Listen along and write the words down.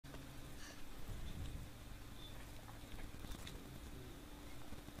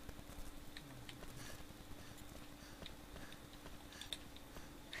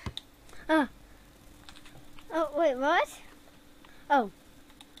Oh, wait, what? Oh.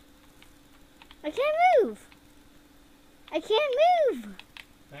 I can't move. I can't move.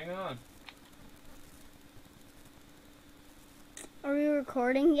 Hang on. Are we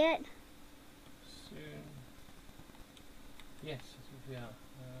recording yet? Soon. Yes, we are.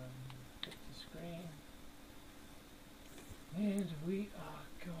 Hit the screen. And we are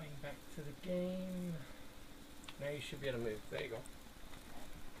going back to the game. Now you should be able to move. There you go.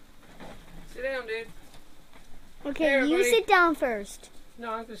 Sit down, dude. Okay, Hey, you sit down first.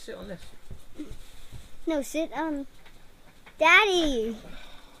 No, I'm going to sit on this. No, sit on. Daddy.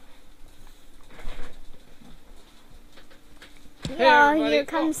 Hey, Oh, here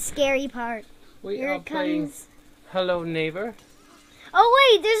comes scary part. We Here are it playing comes. Hello Neighbor.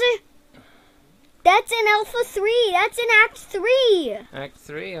 Oh wait, there's a. That's in Alpha 3. That's in Act 3. Act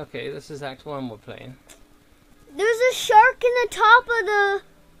 3? Okay, this is Act 1 we're playing. There's a shark in the top of the.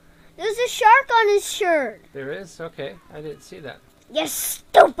 There's a shark on his shirt. There is? Okay, I didn't see that. You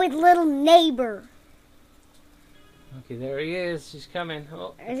stupid little neighbor. Okay, there he is. He's coming.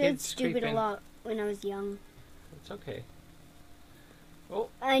 Oh, I said stupid a lot when I was young. It's okay. Oh.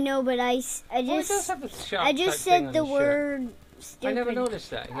 I know, but I just said the word stupid. I never noticed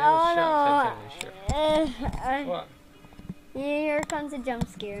that. He Oh has a shark tattoo on his shirt. What? Here comes a jump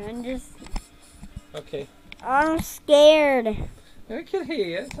scare. Okay. I'm scared. I can hear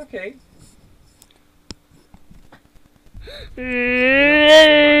you. It's okay.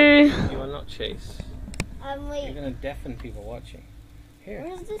 You will not chase. Wait. You're going to deafen people watching. Here.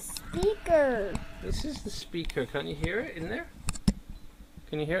 Where's the speaker? This is the speaker. Can't you hear it in there?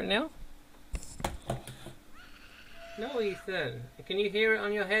 Can you hear it now? No, Ethan. Can you hear it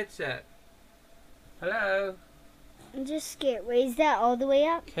on your headset? Hello? I'm just scared. Wait, is that all the way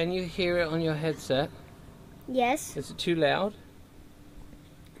up? Can you hear it on your headset? Yes. Is it too loud?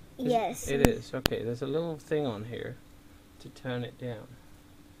 Yes. It is. Okay, there's a little thing on here to turn it down.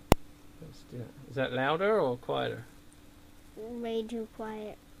 Let's do that. Is that louder or quieter? Way too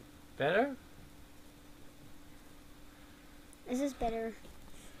quiet. Better? This is better.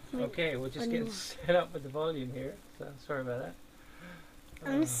 Okay, we're just getting set up with the volume here. So sorry about that.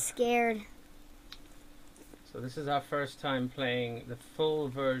 I'm scared. So this is our first time playing the full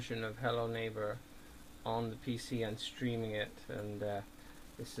version of Hello Neighbor on the PC and streaming it. And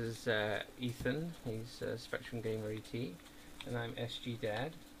this is Ethan. He's Spectrum Gamer ET, and I'm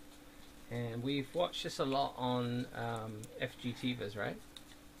SGDad. And we've watched this a lot on FGTVs, right?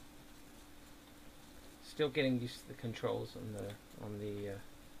 Still getting used to the controls on the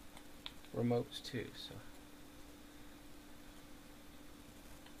remotes too.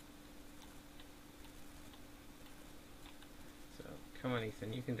 So come on,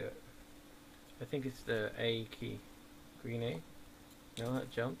 Ethan, you can do it. I think it's the A key, green A. No,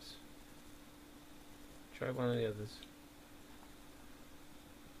 that jumps. Try one of the others.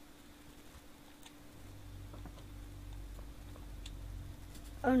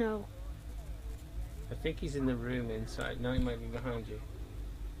 Oh no. I think he's in the room inside. No, he might be behind you.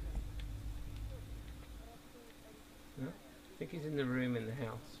 No? I think he's in the room in the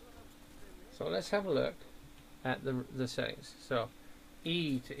house. So let's have a look at the settings. So,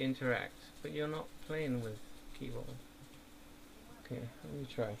 E to interact. But you're not playing with keyboard. Okay, let me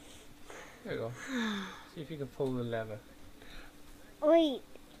try. There you go. See if you can pull the lever. Wait.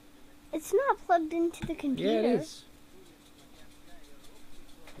 It's not plugged into the computer. Yeah, it is.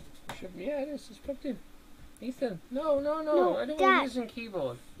 Yeah, it is. It's plugged in. Ethan, no, I don't want using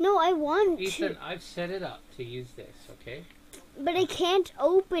keyboard. No, I want Ethan, I've set it up to use this, okay? But I can't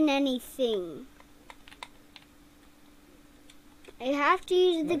open anything. I have to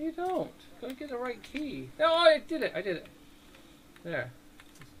use the... No, you don't. Go get the right key. Oh, I did it. There.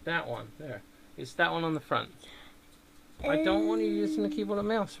 It's that one. There. It's that one on the front. I don't want you using the keyboard and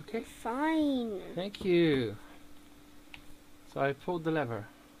mouse, okay? Fine. Thank you. So I pulled the lever.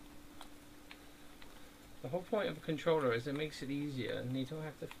 The whole point of a controller is it makes it easier and you don't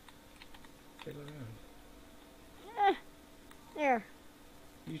have to fiddle around. There.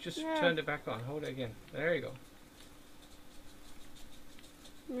 You just turned it back on. Hold it again. There you go.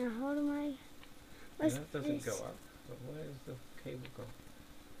 Now how do I... Yeah, that doesn't go up. But where does the cable go?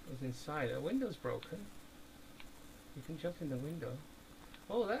 It's inside. The window's broken. You can jump in the window.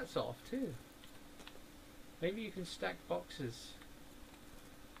 Oh, that's off too. Maybe you can stack boxes.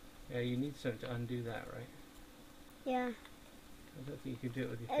 Yeah, you need something to undo that, right? Yeah. I don't think you can do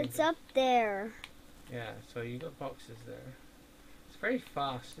it with your fingers. It's up there. Yeah, so you got boxes there. It's very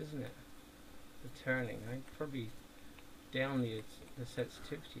fast, isn't it? The turning. I'd probably down the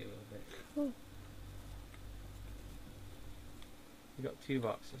sensitivity a little bit. Ooh. You got two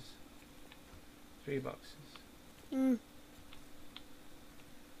boxes. 3 boxes. Mm.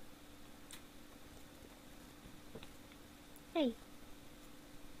 Hey.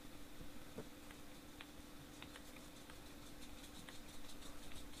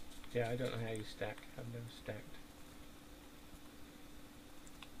 Yeah, I don't know how you stack. I've never stacked.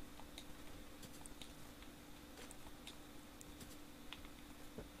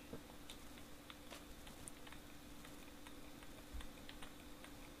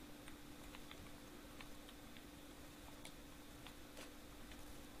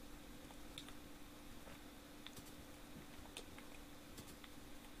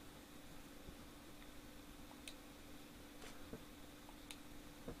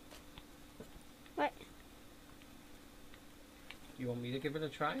 What? You want me to give it a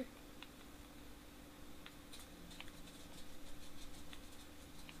try?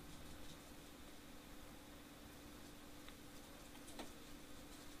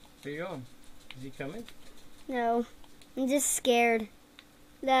 Where you going? Is he coming? No. I'm just scared.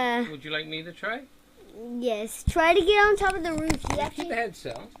 Would you like me to try? Yes. Try to get on top of the roof. You have Keep the to.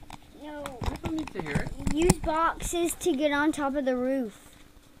 headset on. No. I don't need to hear it. Use boxes to get on top of the roof.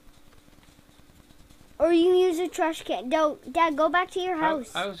 Or you can use a trash can. No, Dad, go back to your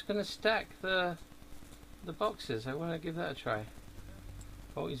house. I was gonna stack the boxes. I want to give that a try.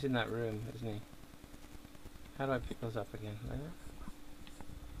 Oh, he's in that room, isn't he? How do I pick those up again? Like that?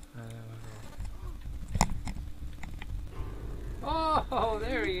 Oh,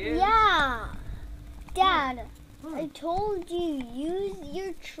 there he is. Yeah. Dad, I told you, use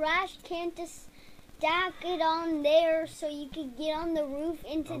your trash can to stack it on there so you could get on the roof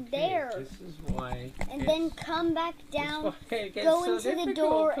into there. This is why. And then come back down, go go into the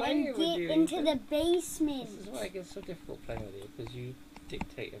door, and get into the basement. This is why it gets so difficult playing with you, because you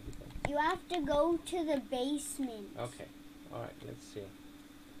dictate everything. You have to go to the basement. Okay. Alright, let's see.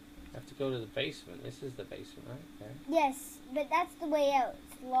 I have to go to the basement. This is the basement, right? Okay. Yes, but that's the way out.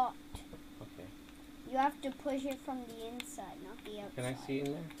 It's locked. Okay. You have to push it from the inside, not the outside. Can I see in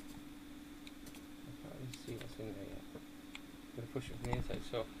there? I can't really see what's in there yet. I'm going to push it from the inside.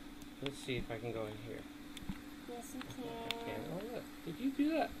 So, let's see if I can go in here. Yes, you I can. Oh, look. Did you do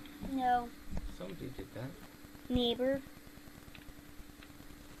that? No. Somebody did that. Neighbor.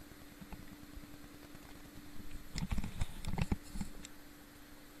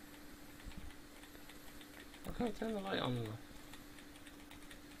 How can I turn the light on?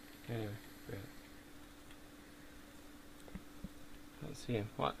 Anyway, great. Can't see him.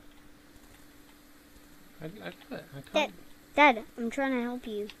 What? I got it. I can't. Dad, I'm trying to help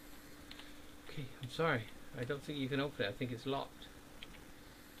you. Okay, I'm sorry. I don't think you can open it. I think it's locked.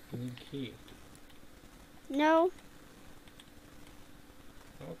 You need a key. No.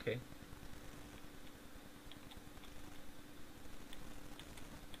 Okay.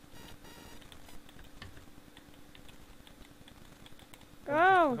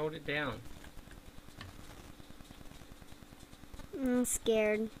 Go. Hold it down. I'm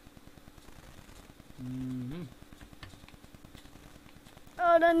scared. Mm-hmm.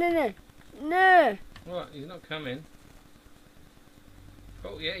 Oh, no. No. What? He's not coming.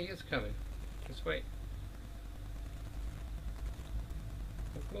 Oh, yeah, he is coming. Just wait.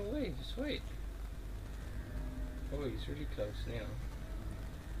 Don't go away. Just wait. Oh, he's really close now.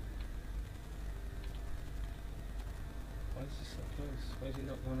 Why is he so close? Why is he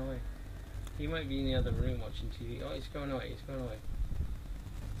not going away? He might be in the other room watching TV. Oh, he's going away. He's going away.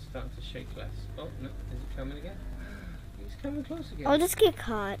 It's starting to shake less. Oh, no. Is he coming again? He's coming close again. I'll just get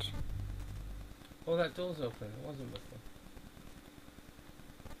caught. Oh, that door's open. It wasn't before.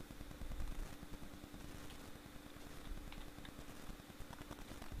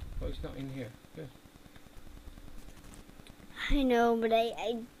 Oh, he's not in here. Good. I know, but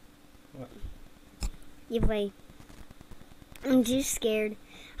I What? You play. I'm too scared.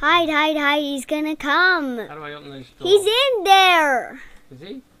 Hide. He's gonna come. How do I open this door? He's in there. Is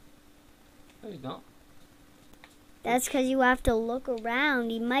he? No, he's not. That's because you have to look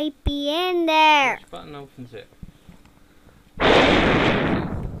around. He might be in there. Which button opens it?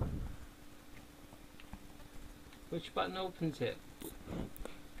 Which button opens it?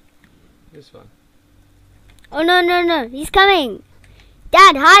 This one. Oh, no. He's coming.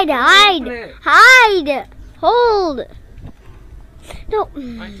 Dad, hide. Open it. Hide. Hold. No.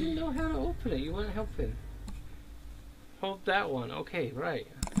 I didn't know how to open it. You weren't helping. Hold that one. Okay, right.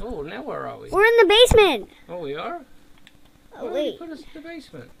 Oh, now where are we? We're in the basement. Oh, we are? Oh, Why wait. did you put us in the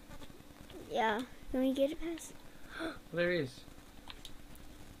basement? Yeah. Can we get it past? There he is.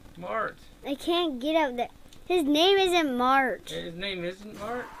 Mart. I can't get out there. His name isn't Mart. His name isn't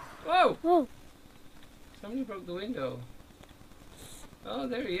Mart. Whoa! Whoa. Somebody broke the window. Oh,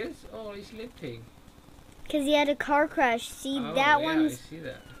 there he is. Oh, he's limping. Because he had a car crash. See, Oh, that yeah, one's... I see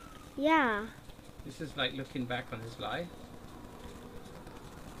that. Yeah. This is like looking back on his life.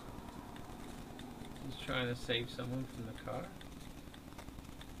 He's trying to save someone from the car.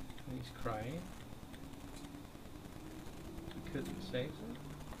 And he's crying. He couldn't save them.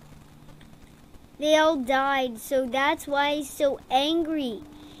 They all died, so that's why he's so angry.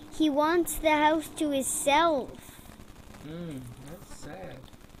 He wants the house to himself. That's sad.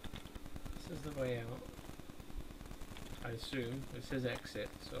 This is the way out. I assume. It says exit,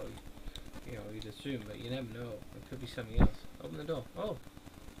 so you know, you'd assume, but you never know. It could be something else. Open the door. Oh!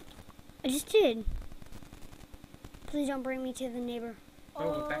 I just did. Please don't bring me to the neighbor. Oh,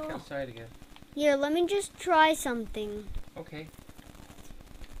 we're back outside again. Here, let me just try something. Okay.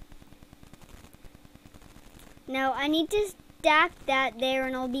 Now, I need to stack that there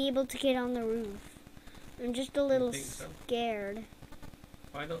and I'll be able to get on the roof. I'm just a little scared.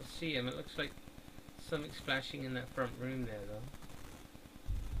 Oh, I don't see him. It looks like something splashing in that front room there, though.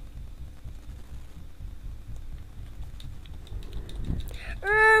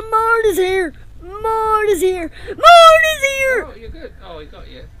 Mart is here! Mart is here! Mart is here! Oh, you're good. Oh, he got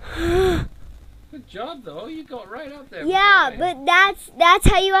you. Good job, though. You got right up there. Yeah, but that's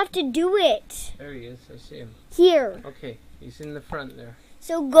how you have to do it. There he is. I see him. Here. Okay, he's in the front there.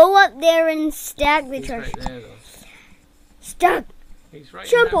 So go up there and stack the He's trash. right there, though. Stack. He's right.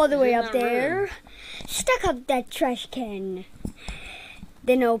 Jump all the way up room. there. Stack up that trash can.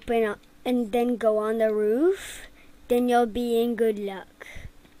 Then open up and then go on the roof. Then you'll be in good luck.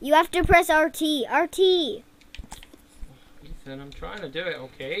 You have to press RT. RT. Ethan, I'm trying to do it,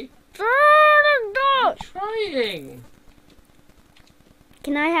 okay? I'm trying.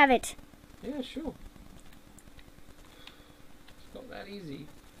 Can I have it? Yeah, sure. It's not that easy.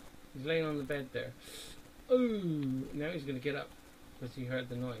 He's laying on the bed there. Oh, now he's going to get up because he heard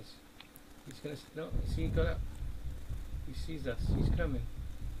the noise. He's going to... No, see, he got up. He sees us. He's coming.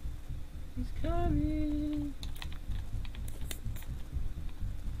 He's coming.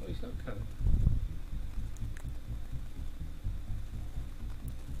 Oh, he's not coming.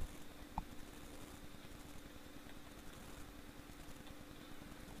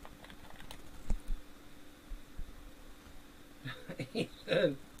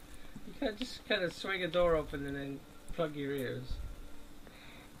 Ethan, you can't just kind of swing a door open and then plug your ears.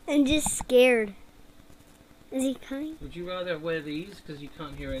 I'm just scared. Is he coming? Would you rather wear these because you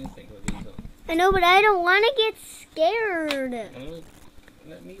can't hear anything with these on? I know, but I don't want to get scared. Well,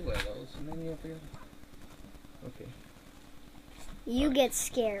 let me wear those and then you'll be... Okay. You get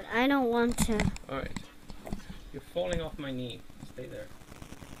scared. I don't want to. Alright. You're falling off my knee. Stay there.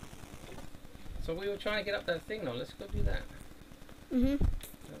 So we were trying to get up that thing though. Let's go do that. Let's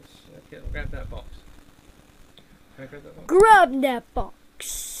grab that box. Can I grab that box? Grab that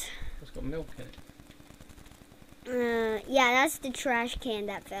box. It's got milk in it. Yeah, that's the trash can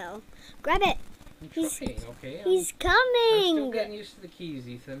that fell. Grab it. I'm trying, okay? He's coming. I'm still getting used to the keys,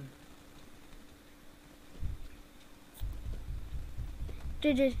 Ethan.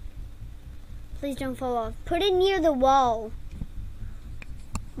 Please don't fall off. Put it near the wall.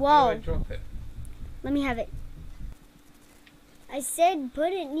 Wall. How do I drop it? Let me have it. I said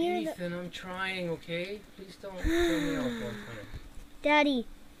put it near Ethan, I'm trying, okay? Please don't turn me off all the time. Daddy.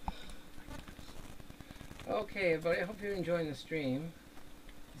 Okay, but I hope you're enjoying the stream.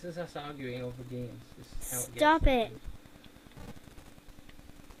 This is us arguing over games. This is how it Stop gets. it.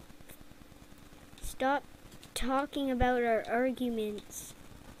 Stop talking about our arguments.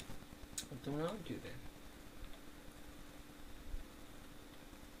 Well, don't argue then.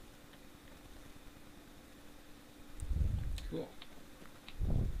 Cool.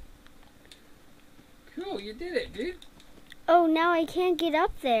 Cool, you did it, dude. Oh, now I can't get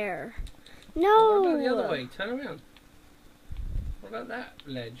up there. No. Well, what about the other way? Turn around. What about that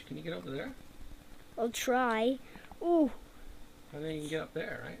ledge? Can you get over there? I'll try. Ooh. And then you can get up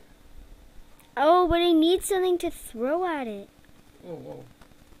there, right? Oh, but I need something to throw at it. Whoa, whoa.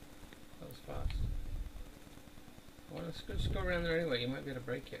 That was fast. Well, let's just go around there anyway. You might be able to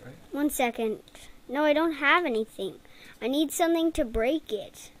break it, right? 1 second. No, I don't have anything. I need something to break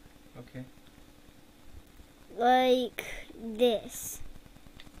it. Okay. Like this.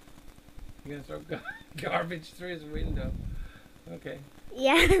 You're gonna throw garbage through his window. Okay.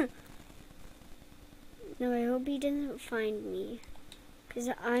 Yeah. No, I hope he doesn't find me. Because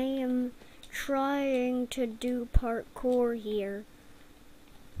I am trying to do parkour here.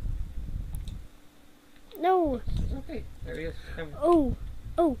 No. It's okay. There he is. Coming. Oh.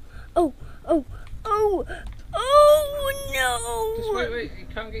 Oh. Oh. Oh. Oh. Oh, no. Just wait. He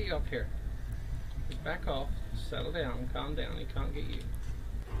can't get you up here. Just back off. Settle down. Calm down. He can't get you.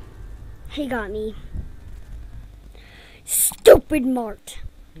 He got me. Stupid Mart.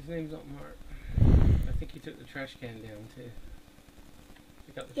 His name's not Mark. I think he took the trash can down too.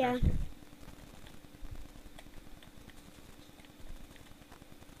 Pick up the trash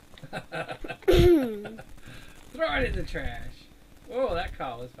can. Throw it in the trash. Whoa, that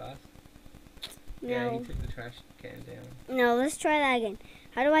car was fast. No. Yeah, he took the trash can down. No, let's try that again.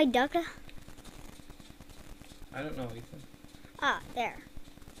 How do I duck? I don't know, Ethan. Ah, there.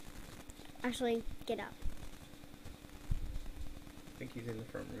 Actually, get up. I think he's in the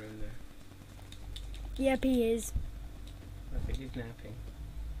front room there. Yep, he is. I think he's napping.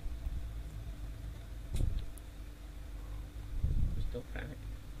 Just don't panic.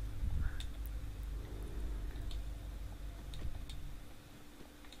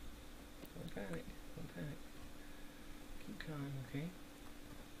 Don't panic. Don't panic. Keep calm, okay?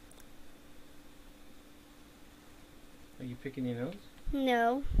 Are you picking your nose?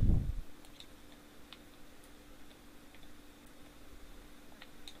 No.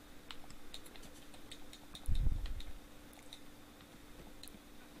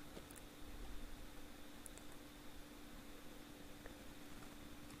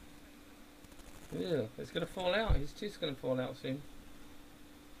 Ew, it's gonna fall out. His tooth's gonna fall out soon.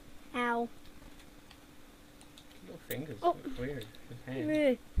 Ow. Little fingers. Oh. Look weird. His hand.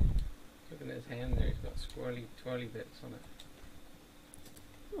 Ugh. Looking at his hand there, he's got squirrely, twirly bits on it.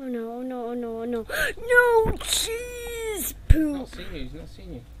 Oh no, oh no, oh no, oh no. No cheese poop. Not seeing you, he's not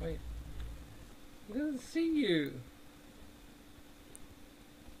seeing you. Wait. He doesn't see you.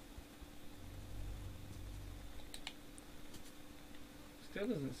 Still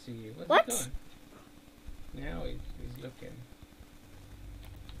doesn't see you. Where's What? he going? Now he's looking.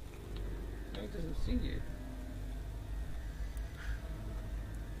 No, he doesn't see you.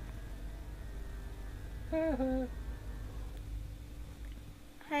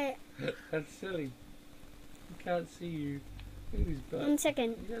 Hi. That's silly. He can't see you. Look at his butt. 1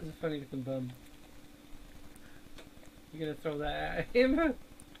 second. He has a funny looking bum. You gonna throw that at him?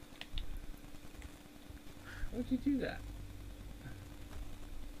 Why'd you do that?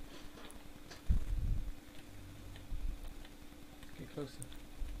 Get closer.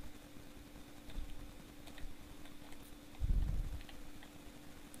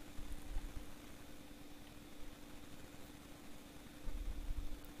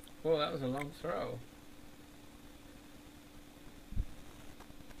 Whoa, that was a long throw.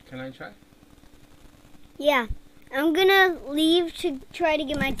 Can I try? Yeah. I'm gonna leave to try to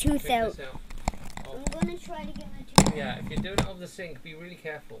get my tooth Check out. this out. Oh. I'm gonna try to get my tooth out. Yeah, if you're doing it over the sink, be really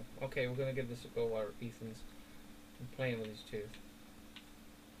careful. Okay, we're gonna give this a go while Ethan's playing with his tooth.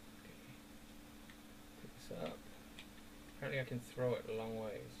 Okay. Pick this up. Apparently I can throw it a long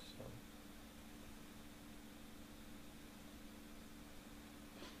ways. So.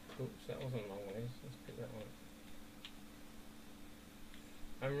 Oops, that wasn't a long ways. Let's pick that one up.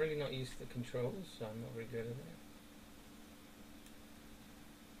 I'm really not used to the controls, so I'm not very good at it.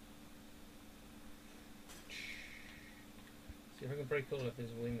 See if I can break all of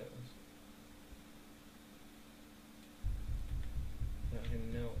his windows. Without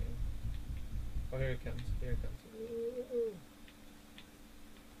him knowing. Oh, here it comes. Here it comes.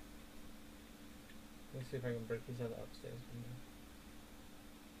 Let's see if I can break his other upstairs window.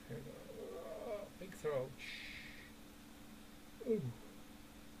 Here we go. Big throw. Ooh.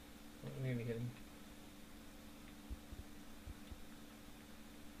 I nearly hit him.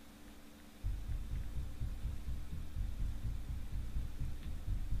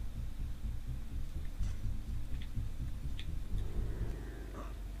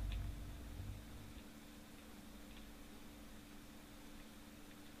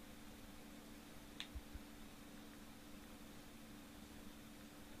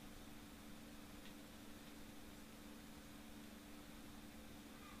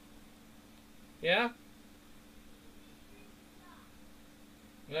 Yeah?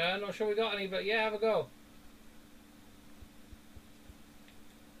 I'm not sure we got any, but yeah, have a go.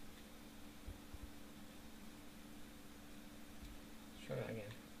 Let's try that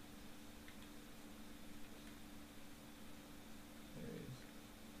again. There he is.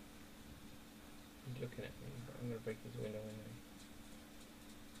 He's looking at me, but I'm going to break his window anyway.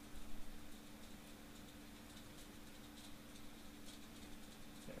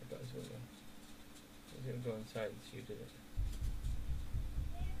 There, I got his window. He's going to go inside and see who did it.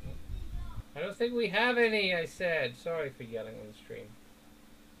 I don't think we have any, I said. Sorry for yelling on the stream.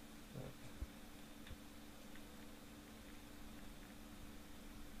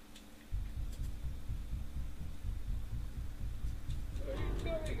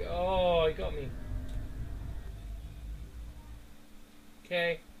 Oh, he got me.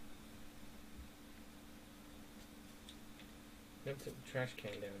 Okay. I took the trash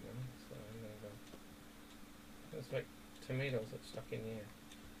can down now, so I'm gonna go. It's like tomatoes that stuck in the air.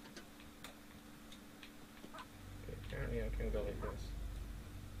 Okay, apparently I can go like this.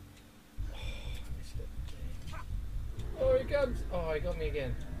 Oh, I missed it. Okay. Oh, he comes! Oh, he got me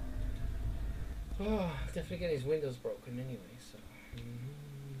again. Oh, definitely getting his windows broken anyway, so.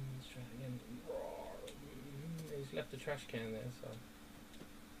 Let's try it again. He's left the trash can there, so.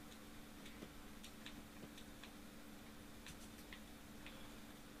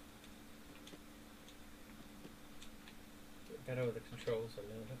 Get better with the controls a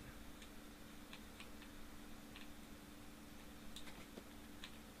little bit.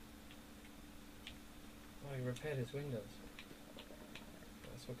 Oh, he repaired his windows.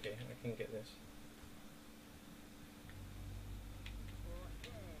 That's okay, I can get this.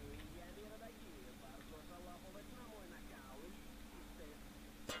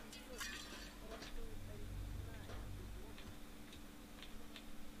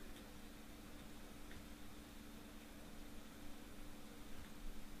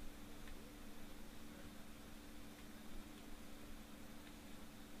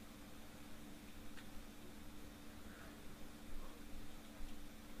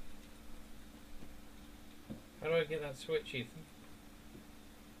 How do I get that switch, Ethan?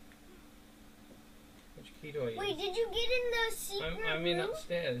 Which key do I use? Wait, did you get in the secret I'm in room?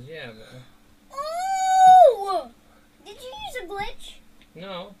 upstairs, yeah, but... Oh! Did you use a glitch?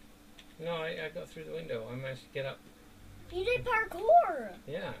 No. No, I got through the window. I managed to get up. You did parkour!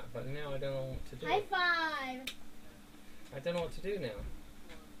 Yeah, but now I don't know what to do. High five! I don't know what to do now.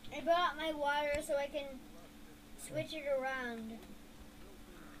 I brought my water so I can switch it around.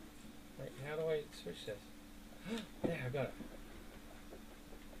 Right, how do I switch this? There, I got it.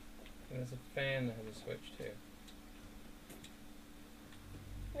 And there's a fan that has a switch too.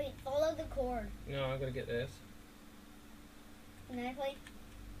 Wait, follow the cord. No, I've got to get this. Can I play?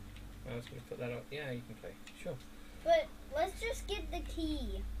 I was going to put that up. Yeah, you can play. Sure. But let's just get the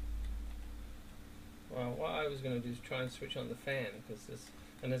key. Well, what I was going to do is try and switch on the fan, because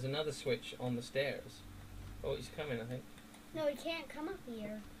there's another switch on the stairs. Oh, he's coming, I think. No, he can't come up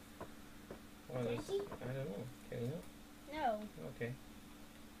here. Well, Can he? I don't know. Can he not? No. Okay.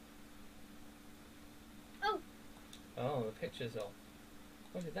 Oh! Oh, the picture's off.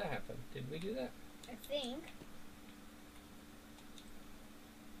 When did that happen? Did we do that? I think.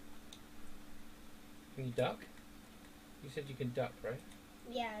 Can you duck? You said you can duck, right?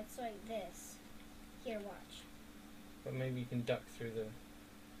 Yeah, it's like this. Here, watch. But maybe you can duck through the...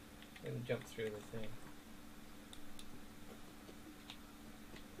 and jump through the thing.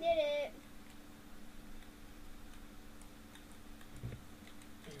 Did it.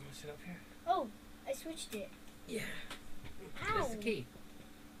 You want to sit up here? Oh, I switched it. Yeah. Ow. There's the key.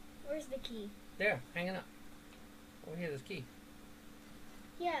 Where's the key? There, hanging up. Oh, here, there's the key.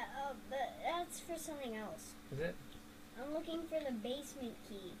 Yeah, but that's for something else. Is it? I'm looking for the basement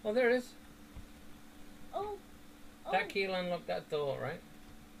key. Oh, there it is. Oh. That key will unlock that door, right?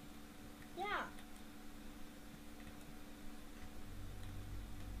 Yeah.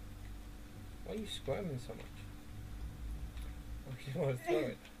 Why are you squirming so much? Oh, you want to throw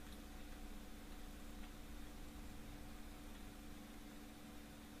it.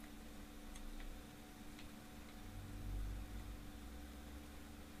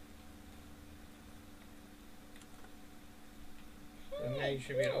 So now you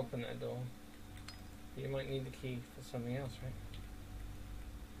should be able to open that door. You might need the key for something else, right?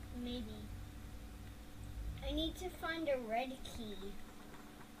 Maybe. I need to find a red key,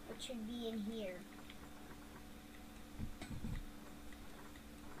 which should be in here.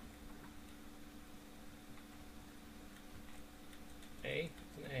 A?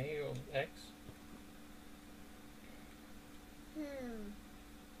 An A or X?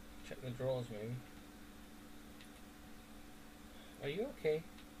 Check the drawers, maybe. Are you okay?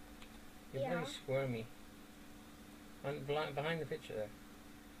 You're Yeah. very squirmy. Behind the picture there.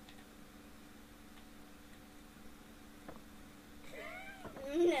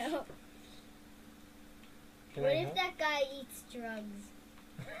 No. Can What I if help? that guy eats drugs?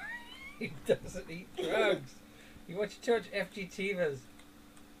 He doesn't eat drugs. You watch too much FGTVs.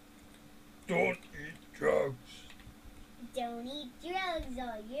 Don't eat drugs. Don't eat drugs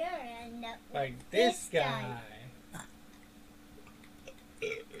or you'll end up Like with this guy.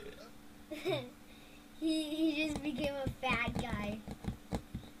 he just became a fat guy.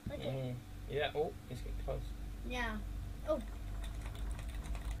 Look at Yeah, oh, he's getting close. yeah. Oh,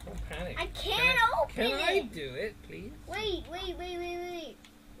 Don't panic. I can't open Can it. I do it, please? Wait.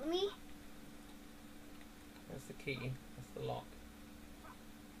 Let me. That's the key. That's the lock.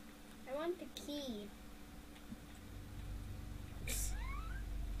 I want the key.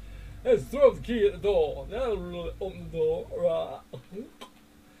 Let's throw the key at the door. That'll really open the door. Right.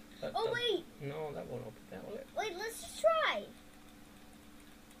 Oh, wait. No, that won't open that, will it? Wait, let's just try.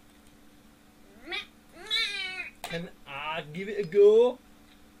 Can I give it a go?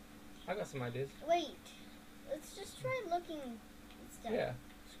 I got some ideas. Wait. Let's just try looking and stuff. Yeah.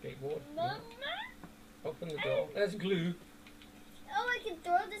 Skateboard. Yeah. Open the door. There's glue. Oh, I can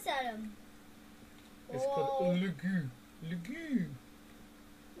throw this at him. It's called Lugoo. Lugoo.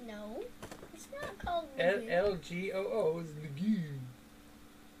 No. It's not called Lugoo. L-G-O-O is Lugoo.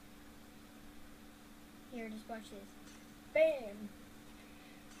 Here, just watch this. Bam.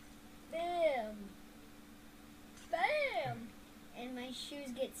 Bam. Bam. And my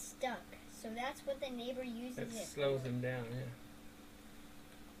shoes get stuck. So that's what the neighbor uses It it slows for. him down, yeah.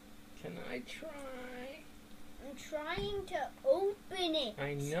 Can I try? I'm trying to open it.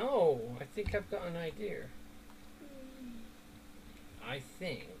 I know. I think I've got an idea. I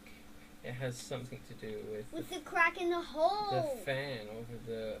think it has something to do with the crack in the hole. the fan over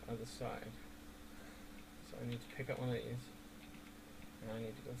the other side. So I need to pick up one of these. And I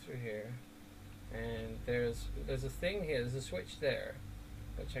need to go through here. And there's a thing here. There's a switch there,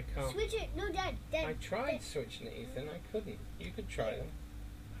 which I can't. Switch it. No, Dad. I tried switching it, Ethan. I couldn't. You could try them.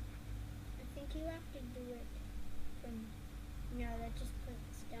 I think you have to do it from. No, that just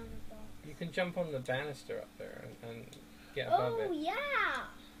puts down the box. You can jump on the banister up there and get above it. Oh,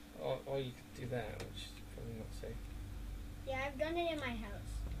 yeah. Or you could do that, which is probably not safe. Yeah, I've done it in my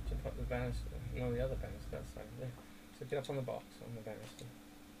house. Jump up the banister. No, the other banister, that side there. So get up on the box, on the banister.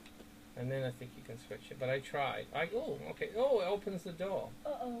 And then I think you can switch it. But I tried. Oh, okay. Oh, it opens the door.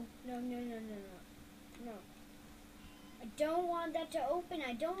 Uh-oh. No. No. I don't want that to open.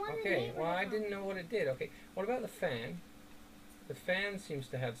 I don't want Okay, well, I didn't know what it did. Okay, what about the fan? The fan seems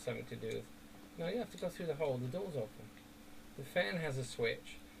to have something to do with... No, you have to go through the hole. The door's open. The fan has a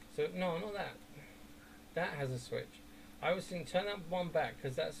switch. So, no, not that. That has a switch. I was thinking, turn that one back,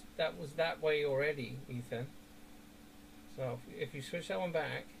 because that was that way already, Ethan. So, if you switch that one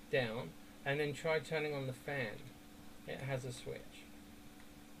back, down, and then try turning on the fan, it has a switch.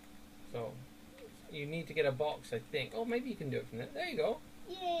 So, you need to get a box, I think. Oh, maybe you can do it from there. There you go.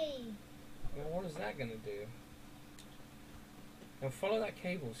 Yay. Now, what is that going to do? Now, follow that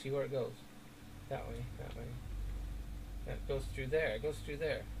cable, see where it goes. That way, that way. That goes through there, it goes through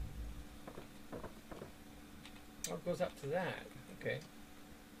there. Oh, it goes up to that. Okay.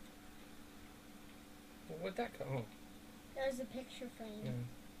 Well, where'd that go? Oh. There's a picture frame. Yeah.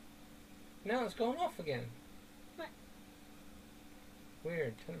 Now it's going off again. What?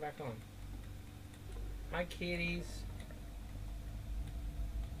 Weird. Turn it back on. Hi, kitties.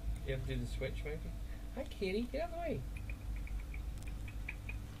 You have to do the switch, maybe? Hi, kitty. Get out of the way.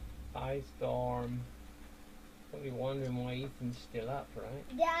 Hi, Storm. Probably wondering why Ethan's still up,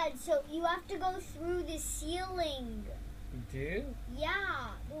 right? Dad, so you have to go through the ceiling. You do? Yeah.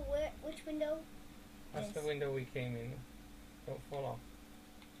 Well, which window? That's This. the window we came in. Don't fall off.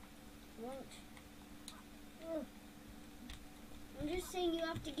 Won't. Ugh. I'm just saying you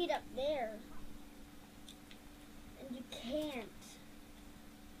have to get up there. And you can't.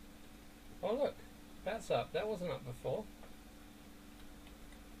 Oh, look. That's up. That wasn't up before.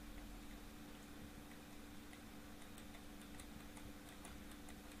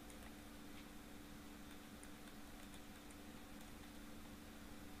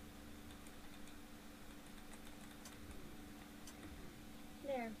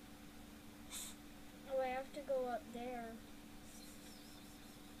 There. Oh, I have to go up there.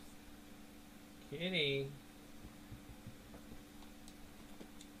 Kitty.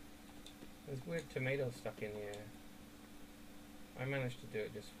 There's weird tomatoes stuck in the air. I managed to do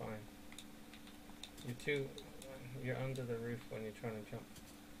it just fine. You're under the roof when you're trying to jump.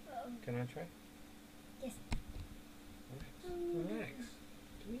 Can I try? Yes. Relax. Relax.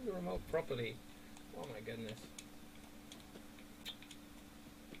 Give me the remote properly. Oh my goodness.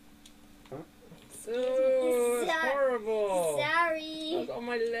 Oh, it's horrible. Sorry. That's on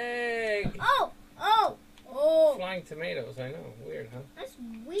my leg. Oh. Flying tomatoes, I know. Weird, huh? That's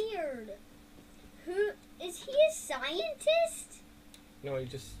weird. Who is he? A scientist? No, he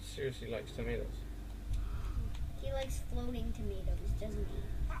just seriously likes tomatoes. He likes floating tomatoes, doesn't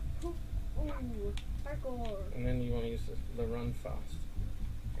he? Ooh, parkour. And then you want to use the run fast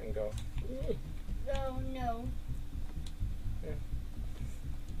and go. Oh no. Yeah.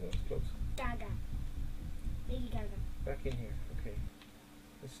 That was close. Gaga. Lady Gaga. Back in here. Okay.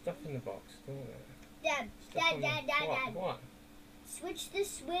 There's stuff in the box. Don't worry. Dad. What? Switch the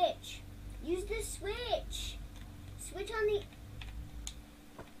switch. Use the switch. Switch on the.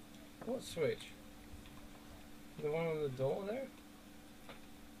 What switch? The one on the door there?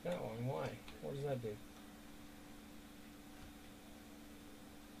 That one, why? What does that do?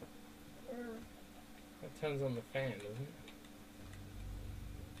 That turns on the fan, doesn't it?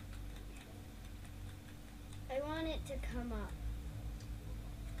 I want it to come up.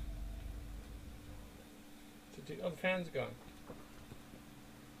 Oh, the fan's gone.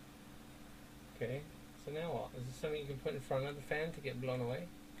 Okay, so now what? Is there something you can put in front of the fan to get blown away?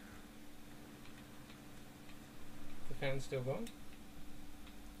 The fan's still going?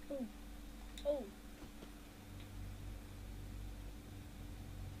 Oh. Oh.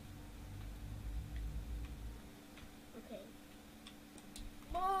 Okay.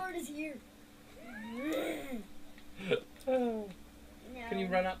 Lord is here. Oh. No. Can you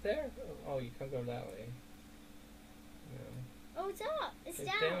run up there? Oh, you can't go that way. No. Oh, it's up. It's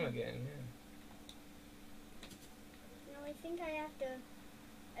down. Down again, yeah. No, I think I have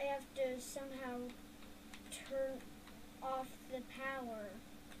to somehow turn off the power.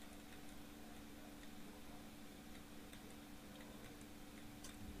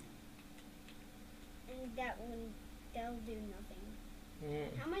 And that'll do nothing.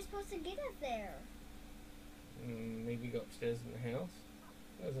 Mm. How am I supposed to get up there? Maybe go upstairs in the house.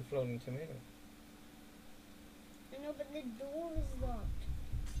 There's a floating tomato. I know, but the door is locked.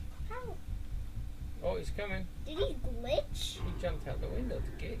 How? Oh, he's coming. Did he glitch? He jumped out the window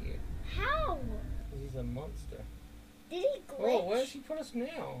to get you. How? 'Cause he's a monster. Did he glitch? Oh, where's he put us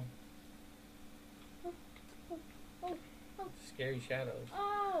now? Oh. Scary shadows.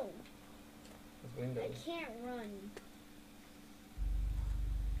 Oh! Those I windows. can't run.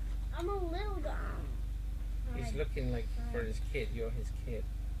 I'm a little guy. He's looking like for his kid. You're his kid.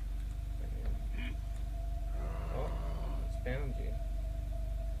 Oh, it's found you.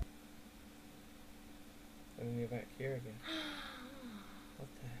 And then you're back here again. What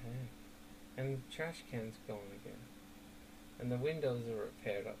the heck? And the trash can's gone again. And the windows are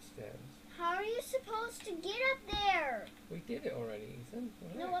repaired upstairs. How are you supposed to get up there? We did it already, Ethan.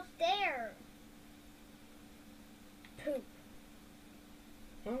 No, Relax. up there. Poop.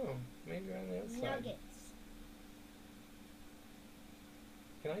 Oh, maybe around the outside. Nuggets.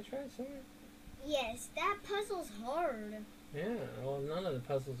 Can I try something? Yes, that puzzle's hard. Yeah, well, none of the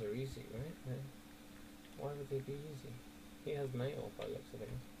puzzles are easy, right? Why would they be easy? He has mail by the looks of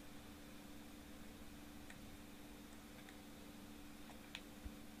things.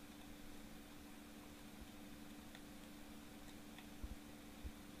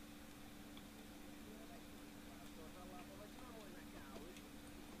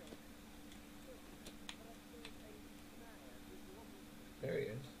 There he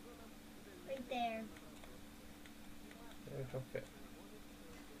is. Right there. Yeah, drop it.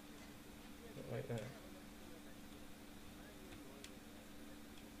 Not like that.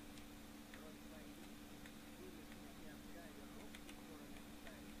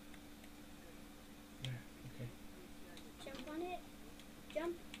 Yeah, okay. Jump on it.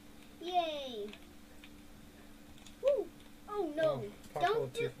 Jump. Yay. Woo. Oh no. Oh,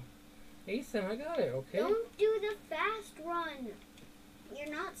 Don't do Ethan, I got it, okay? Don't do the fast run.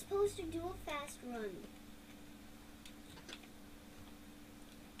 You're not supposed to do a fast run.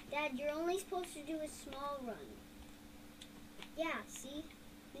 Dad, you're only supposed to do a small run. Yeah, see?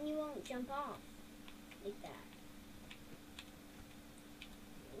 Then you won't jump off like that.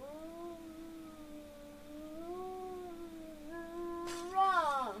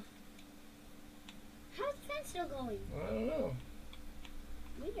 How's the fence still going? I don't know.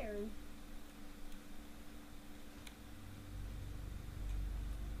 Weird.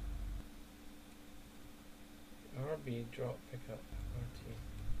 RB, drop, pick up, RT.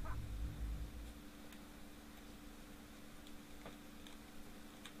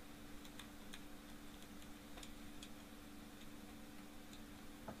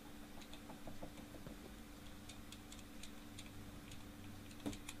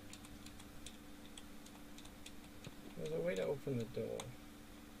 There's a way to open the door.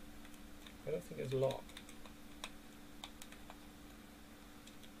 I don't think it's locked.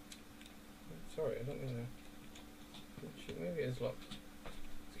 I'm sorry, I don't mean to. Maybe it is locked.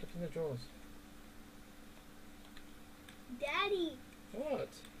 Let's look in the drawers. Daddy, What?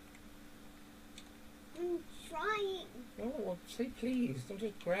 I'm trying. Oh, well, say please. Don't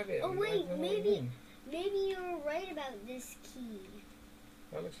just grab it. Oh, and wait, I don't know what you maybe- mean. Maybe you were right about this key.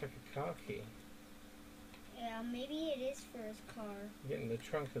 That looks like a car key. Yeah, maybe it is for his car. Get in the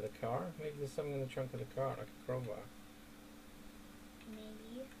trunk of the car? Maybe there's something in the trunk of the car, like a crowbar.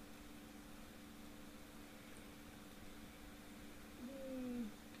 Maybe.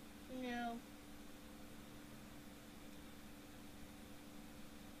 No.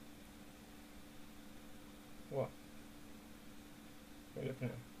 Yeah.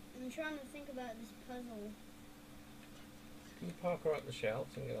 I'm trying to think about this puzzle. Can you park her up the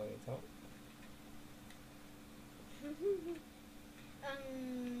shelves and get on the top?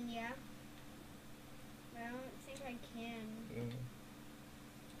 Yeah. But I don't think I can.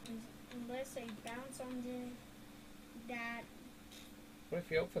 Unless I bounce onto that. What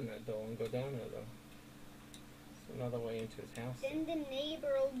if you open that door and go down there, though? It's another way into his house. Then the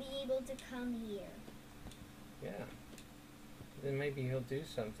neighbor will be able to come here. Yeah. Then maybe he'll do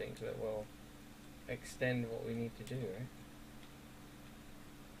something that will extend what we need to do, right?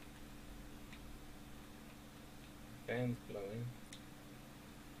 Fan's blowing.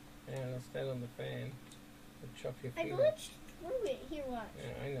 Yeah, I'll stand on the fan. It'll chop your I feet glitched through it. Here, watch.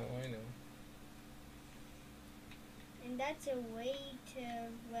 Yeah, I know. And that's a way to,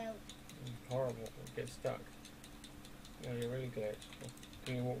 well... It's horrible. It'll get stuck. No, you're really glitched.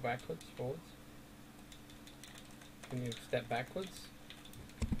 Can you walk backwards, forwards? Can you step backwards?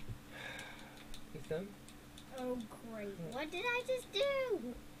 Ethan? Oh, great. What did I just do?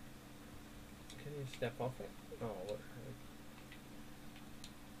 Can you step off it? Oh, what?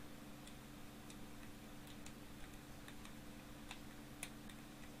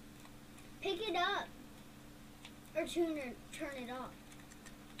 Pick it up. Or turn it off.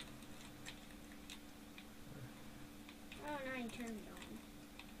 Oh, now you turned it on.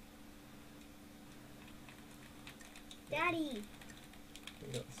 Daddy! You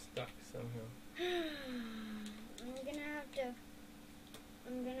got stuck somehow. I'm gonna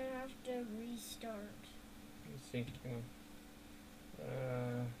have to restart. Let's see. Hang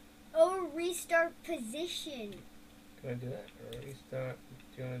on. Oh, restart position. Can I do that? Or restart?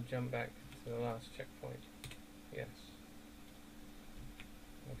 Do you want to jump back to the last checkpoint? Yes.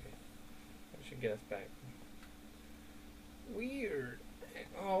 Okay. That should get us back. Weird.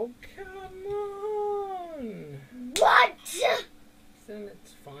 Oh, come on! What? Then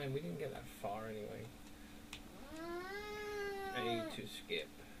it's fine. We didn't get that far anyway. A to skip.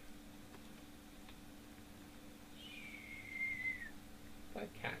 If I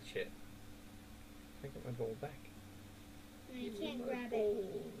catch it, I get my ball back. No, you can't grab it.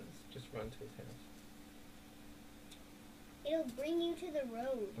 Let's just run to his house. It'll bring you to the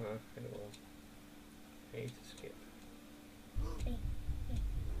road. It will. A to skip.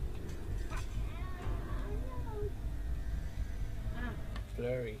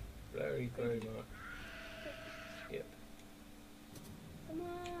 Blurry mark. Skip. Come on.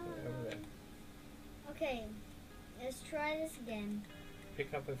 Over there. Okay, let's try this again.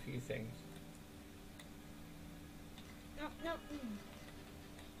 Pick up a few things. No.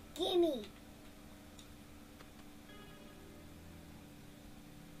 Gimme.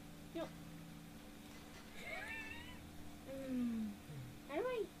 No. How do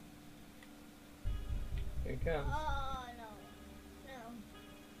I? Here it comes. Oh, no.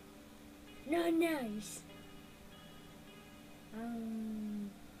 No, nice.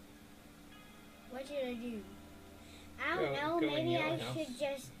 What should I do? I don't know. Maybe I should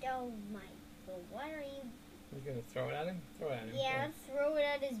just. Oh my. But what are you? You're gonna throw it at him? Throw it at him. Yeah, throw it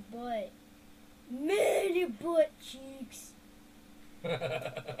at his butt. Many butt cheeks.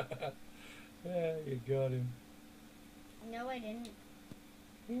 Yeah, you got him. No, I didn't.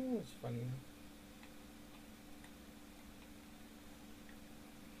 Ooh, that's funny.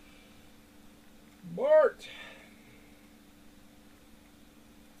 Bart!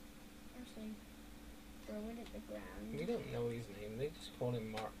 Actually, throw it at the ground. We don't know his name. They just call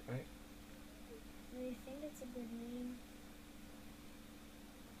him Mark, right? Do you think it's a good name?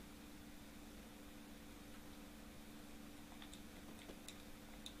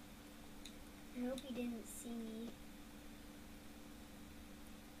 I hope he didn't see me.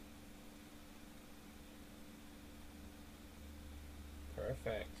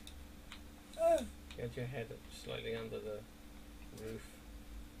 Perfect. Get your head slightly under the roof.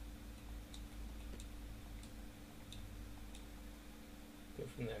 Go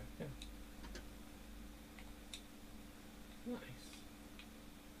from there. Yeah. Nice.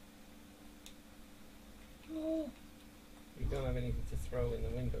 Oh. You don't have anything to throw in the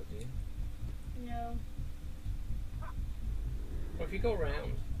window, do you? No. What if you go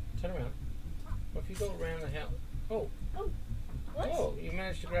around? Turn around. What if you go around the house? Oh. Oh. What? Oh, you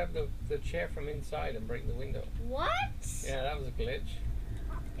managed to grab the chair from inside and break the window. What? Yeah, that was a glitch.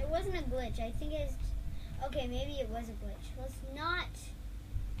 It wasn't a glitch. I think it's... Okay, maybe it was a glitch. Let's not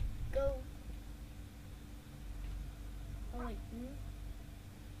go... Oh, wait.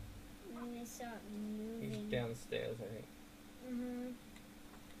 Let me stop moving. He's downstairs, I think.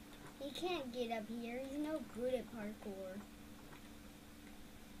 He can't get up here. He's no good at parkour.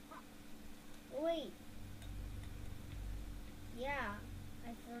 Wait. Yeah.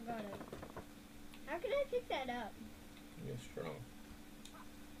 forgot it. How can I pick that up? You're strong.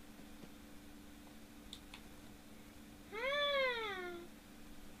 Ah!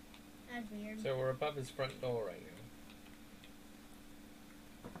 That's weird. So we're above his front door right now.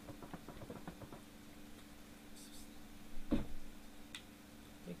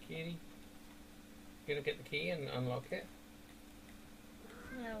 Hey, kitty. You gonna get the key and unlock it?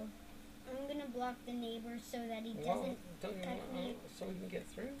 No. I'm gonna block the neighbor so that he Well, doesn't don't you touch want me. so we can get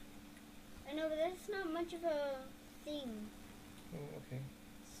through? I know, but that's not much of a thing. Oh, okay.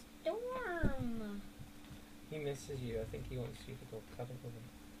 Storm! He misses you. I think he wants you to go cuddle with him.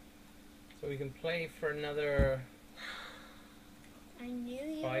 So we can play for another... I knew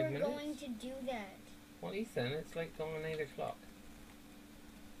you 5 were minutes? going to do that. Well, Ethan, it's like going on 8 o'clock.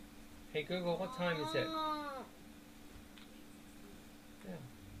 Hey Google, what time is it? Yeah.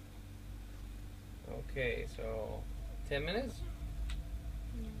 Okay, so 10 minutes?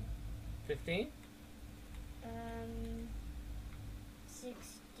 15? 60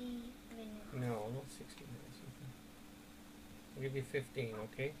 minutes. No, not 60 minutes. Ethan. I'll give you 15,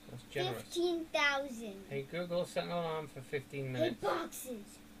 okay? That's generous. 15,000. Hey Google, set an alarm for 15 Hey, minutes. boxes.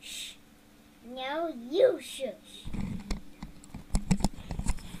 Shh. No, you shush.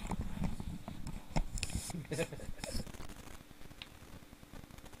 The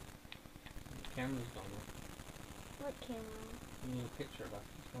camera's gone off. What camera? You need a picture of us.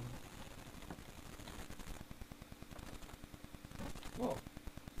 Whoa.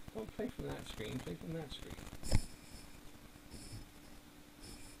 Don't play from that screen, play from that screen.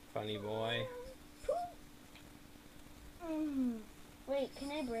 Funny boy. Wait,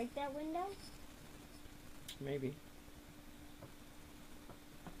 can I break that window? Maybe.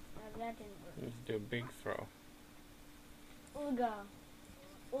 That didn't work. Let's do a big throw. Ooga.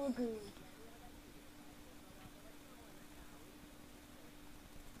 Ooga.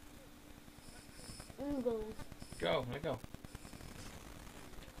 Ooga. Go, let go.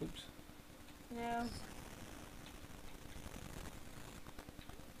 Oops. No.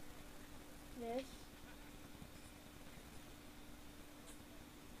 This.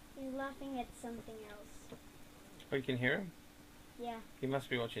 He's laughing at something else. Oh, you can hear him? Yeah. He must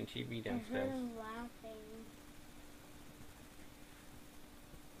be watching TV I heard downstairs. him laughing.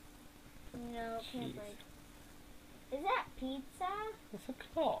 No, it can't Jeez. break. Is that pizza? It's a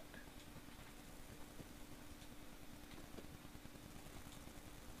clock.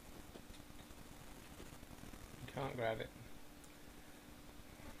 You can't grab it.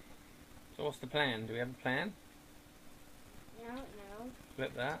 So what's the plan? Do we have a plan? I don't know.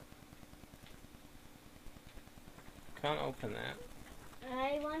 Flip that. Can't open that.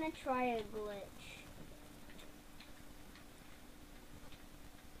 I want to try a glitch.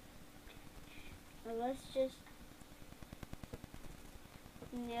 Well, let's just...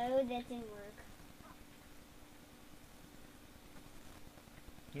 No, that didn't work.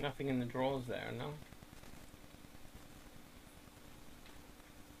 Nothing in the drawers there, no?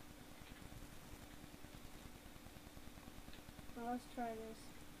 Well, let's try this.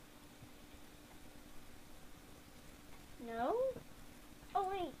 No? Oh,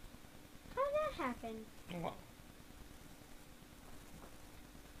 wait. How did that happen? Well,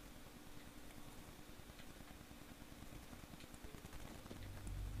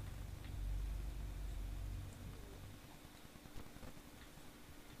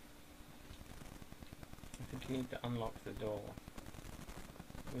 I think you need to unlock the door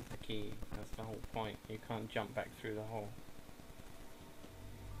with the key. That's the whole point. You can't jump back through the hole.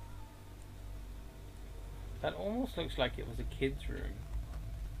 That almost looks like it was a kid's room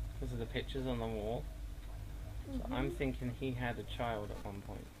because of the pictures on the wall. So I'm thinking he had a child at one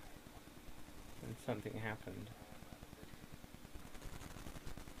point and something happened.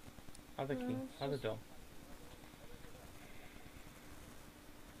 Other key, other door.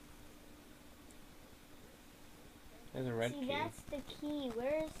 There's a red See, key. that's the key.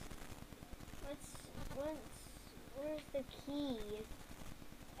 Where's the key?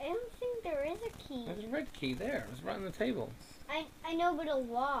 I don't think there is a key. There's a red key there. It's right on the table. I know, but a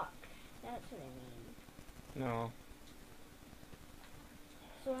lock. That's what I mean. No,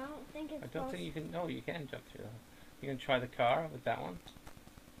 So I don't think it's I don't think you can. No, you can jump through that. You can try the car with that one.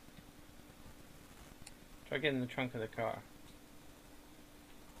 Try getting in the trunk of the car.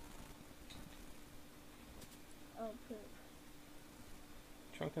 Oh, poop.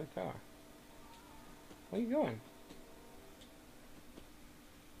 Trunk of the car. Where are you going?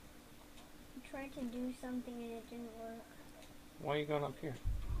 I tried to do something and it didn't work. Why are you going up here?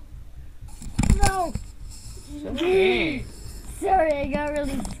 No! It's okay. Sorry, I got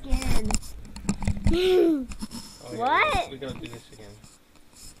really scared. Oh, yeah, What? we gotta do this again.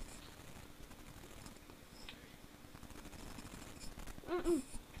 Mm-mm.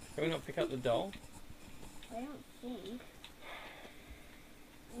 Can we not pick up the doll? I don't think.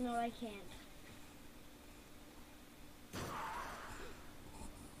 No, I can't.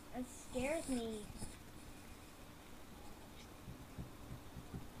 That scares me.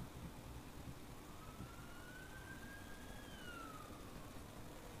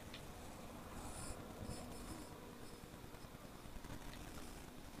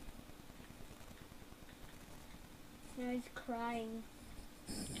 Now he's crying.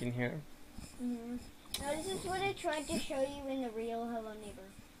 You can hear him? Mm-hmm. Now this is what I tried to show you in the real Hello Neighbor.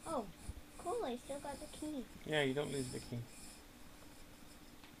 Oh, cool, I still got the key. Yeah, you don't lose the key.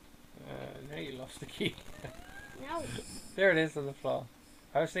 Now you lost the key. No. There it is on the floor.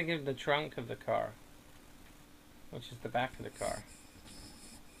 I was thinking of the trunk of the car, which is the back of the car.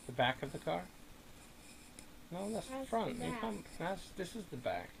 The back of the car? No, that's the front. The You back. can't, this is the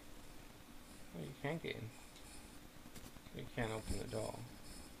back. Oh, you can't get in. You can't open the door.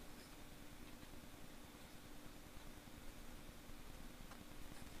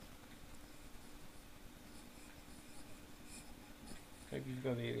 Maybe if you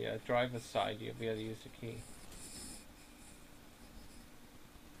go to the driver's side, you'll be able to use the key.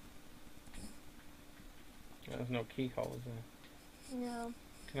 There's no keyhole, is there? No.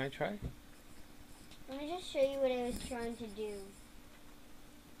 Can I try? Let me just show you what I was trying to do.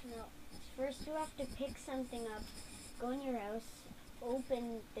 No. First you have to pick something up, go in your house,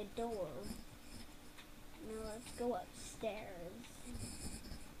 open the door. Now let's go upstairs.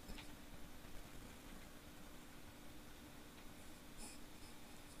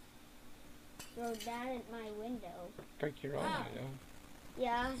 Throw that at my window. Break your own window.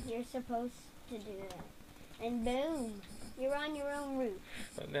 Yeah, you're supposed to do that. And boom, you're on your own roof.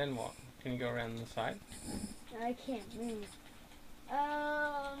 But then what? Can you go around the side? I can't move.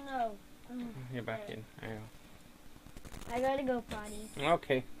 Oh no. You're back in. I know. I gotta go potty.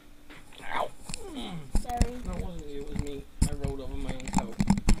 Okay. Ow. Sorry. No, it wasn't you, it was me. I rolled over my own coat.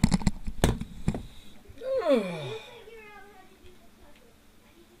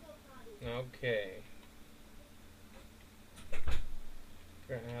 Okay.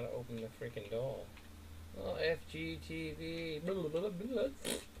 Figure out how to open the freaking door. Oh, FGTV. Blah, blah, blah, blah.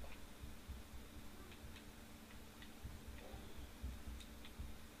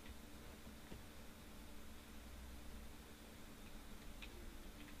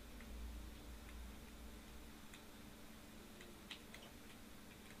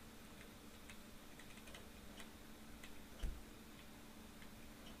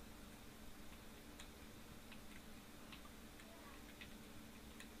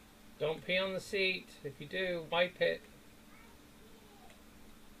 Don't pee on the seat. If you do, wipe it.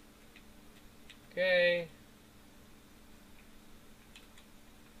 Okay.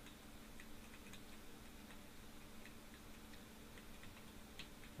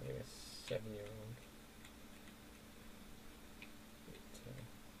 I think a 7-year-old.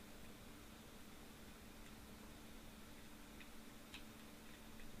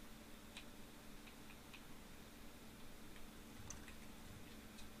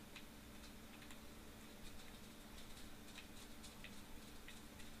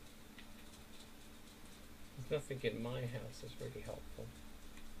 Nothing in my house is really helpful.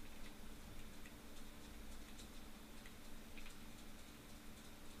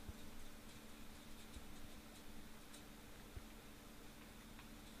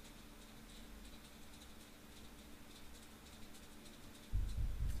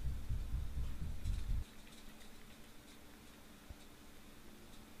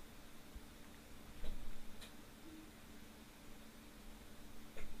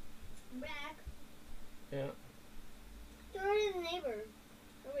 Back. Yeah. Throw it at the neighbor.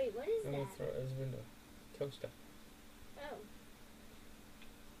 Oh wait, what is I'm gonna that? throw it as a window. Toaster. Oh.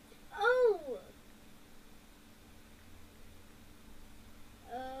 Oh!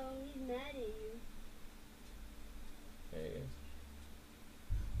 Oh, he's mad at you. There he is.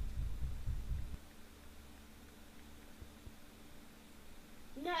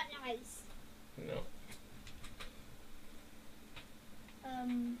 Not nice. No.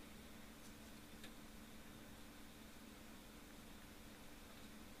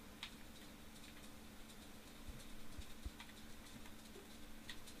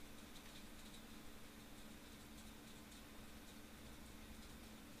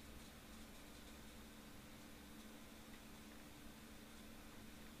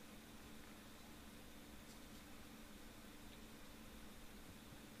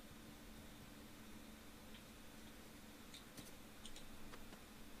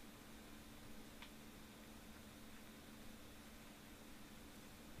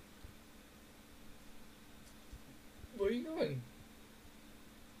 Where are you going?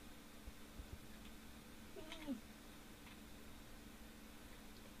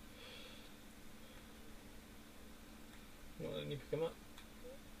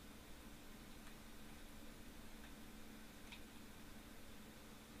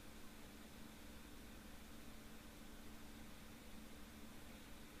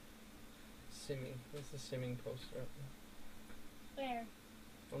 There's the simming poster up there. Where?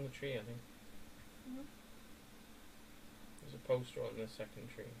 On the tree, I think. Mm-hmm. There's a poster on the second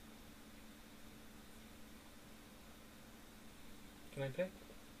tree. Can I play?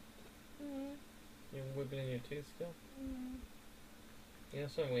 Mm-hmm. You're wiggling your tooth still? Mm-hmm. You know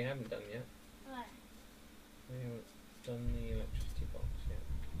something we haven't done yet? What? We haven't done the electricity box yet.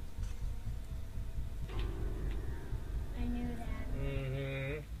 I knew that.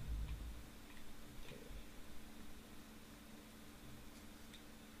 Mm-hmm.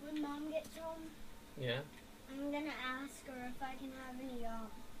 When Mom gets home, Yeah? I'm gonna ask her if I can have any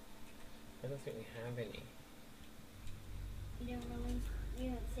I don't think we have any. You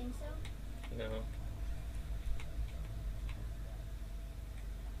don't think so? No.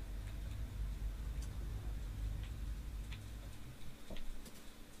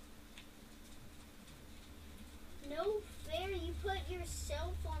 No fair, you put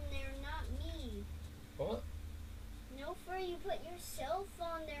yourself on there, not me. What? No fair, you put yourself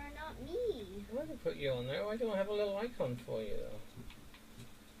on there, not me. Why did I put you on there? Why don't I have a little icon for you,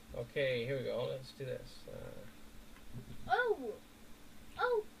 though? Okay, here we go. Let's do this. Oh!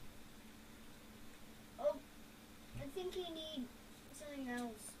 Oh! Oh, I think you need something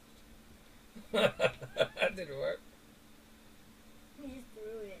else. That didn't work. You just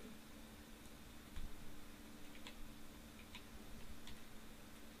threw it.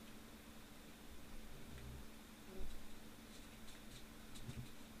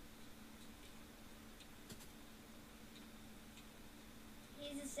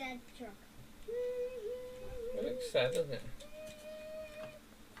 He's a sad truck. It looks sad, doesn't it?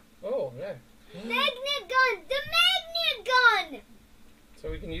 Oh, there. Magnet gun! The magnet gun! So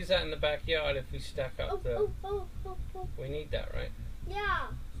we can use that in the backyard if we stack up the... Oh. We need that, right? Yeah.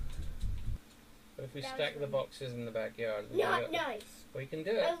 But if we That's stack the right. boxes in the backyard... Not nice. We can do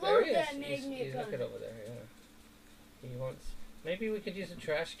it. I There love he is. that magnet He's gun. looking over there, yeah. He wants... Maybe we could use a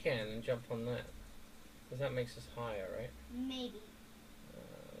trash can and jump on that. Because that makes us higher, right? Maybe.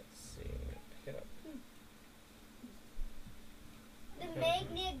 Let's see. Pick it up. The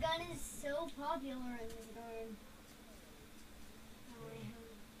magnet gun is so popular in this game.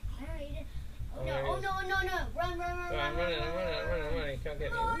 Alright. Oh no, Oh, no. Run. I'm running. He can't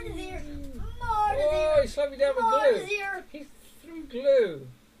get me. More to there. Oh, he slapped me down with glue. He threw glue.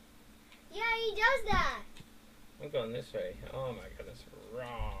 Yeah, he does that. I'm going this way. Oh my goodness.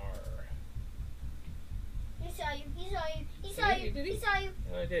 Rawr. He saw you. Did he? He saw you.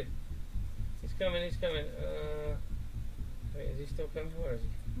 Oh, I did. He's coming. Wait, is he still coming? Where is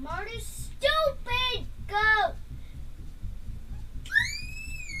he? Marty's stupid. Go.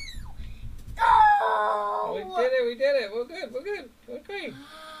 Go. Oh, we did it. We're good. Okay.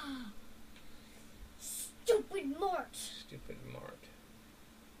 Stupid Mart. Stupid Mart.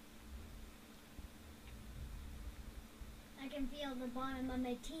 I can feel the bottom of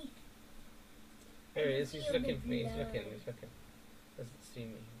my teeth. There he is. He's Feel looking the for me. He's blood. looking. Doesn't see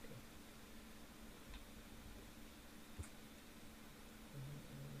me. Okay.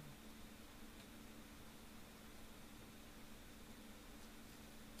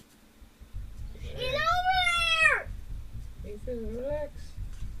 He's over there. Ethan, relax.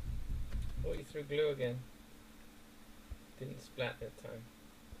 Oh, you threw glue again. Didn't splat that time.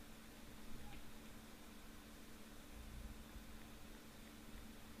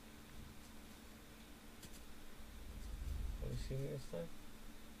 Have you seen me this time?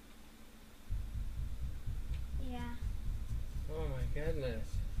 Yeah. Oh my goodness.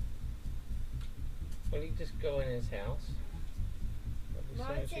 Will he just go in his house? That'd be so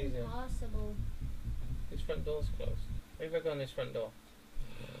Mart's much easier. impossible. His front door's closed. Maybe I'll go on this front door.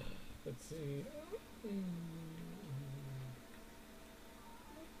 Let's see.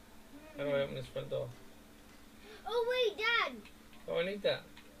 How do I open this front door? Oh wait, Dad! Oh, I need that.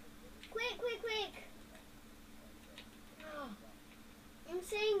 Quick! Oh. I'm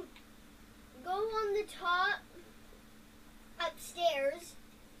saying, go on the top, upstairs,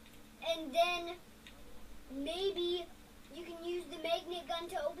 and then maybe you can use the magnet gun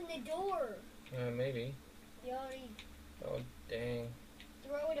to open the door. Maybe. You already Oh, dang.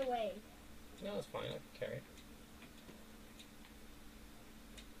 throw it away. No, it's fine. I can carry it.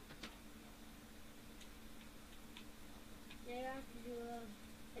 Now you have to do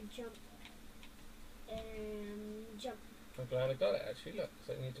a jump. And jump. I'm glad I got it, actually. Look,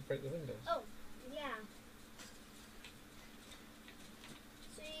 because I need to break the windows. Oh, yeah.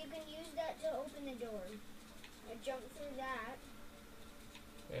 So you can use that to open the door. I jump through that.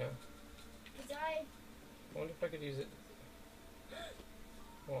 Yeah. Because I wonder if I could use it.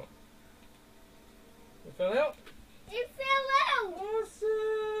 What? It fell out? It fell out!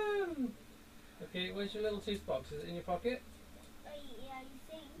 Awesome! It Okay, where's your little tooth box? Is it in your pocket? Yeah, you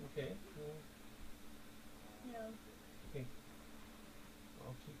think? Okay. No. Okay.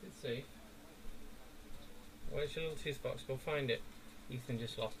 I'll keep it safe. Where's your little tooth box? Go find it. Ethan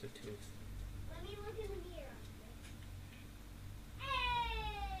just lost a tooth. Let me look in the mirror.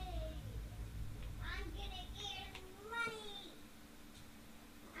 Hey! I'm gonna get money!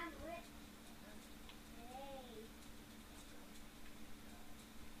 I'm rich. Hey.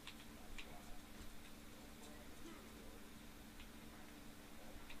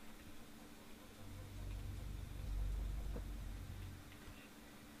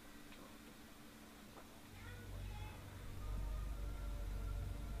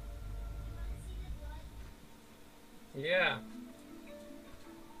 Yeah.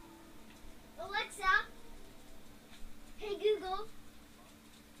 Alexa, hey Google,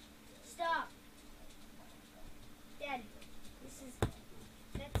 stop. Dad,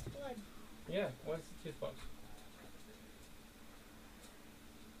 that's blood. Yeah. Where's the tooth box?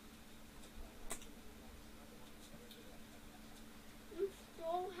 I'm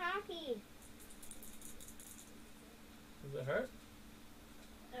so happy. Does it hurt?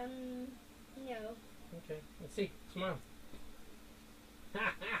 No. Okay. Let's see. Smile.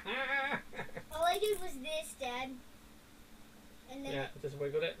 All I did was this, Dad. And then Yeah. Just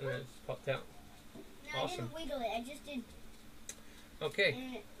wiggled it and then it's popped out. no, Awesome. I didn't wiggle it. I just did. Okay.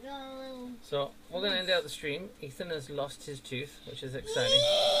 And it got a little. So we're gonna end out the stream. Ethan has lost his tooth, which is exciting.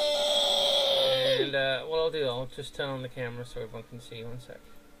 And what I'll do, I'll just turn on the camera so everyone can see. One sec.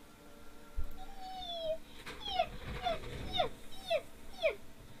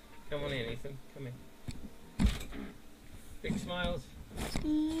 Come on in, Ethan. Come in. Big smiles.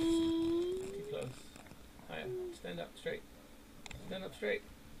 Too close. Higher. Stand up straight. Stand up straight.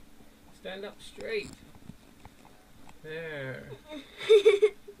 Stand up straight. There.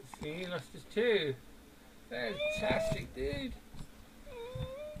 See, he lost his tooth. Fantastic, dude.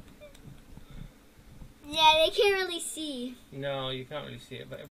 Yeah, they can't really see. No, you can't really see it,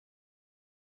 but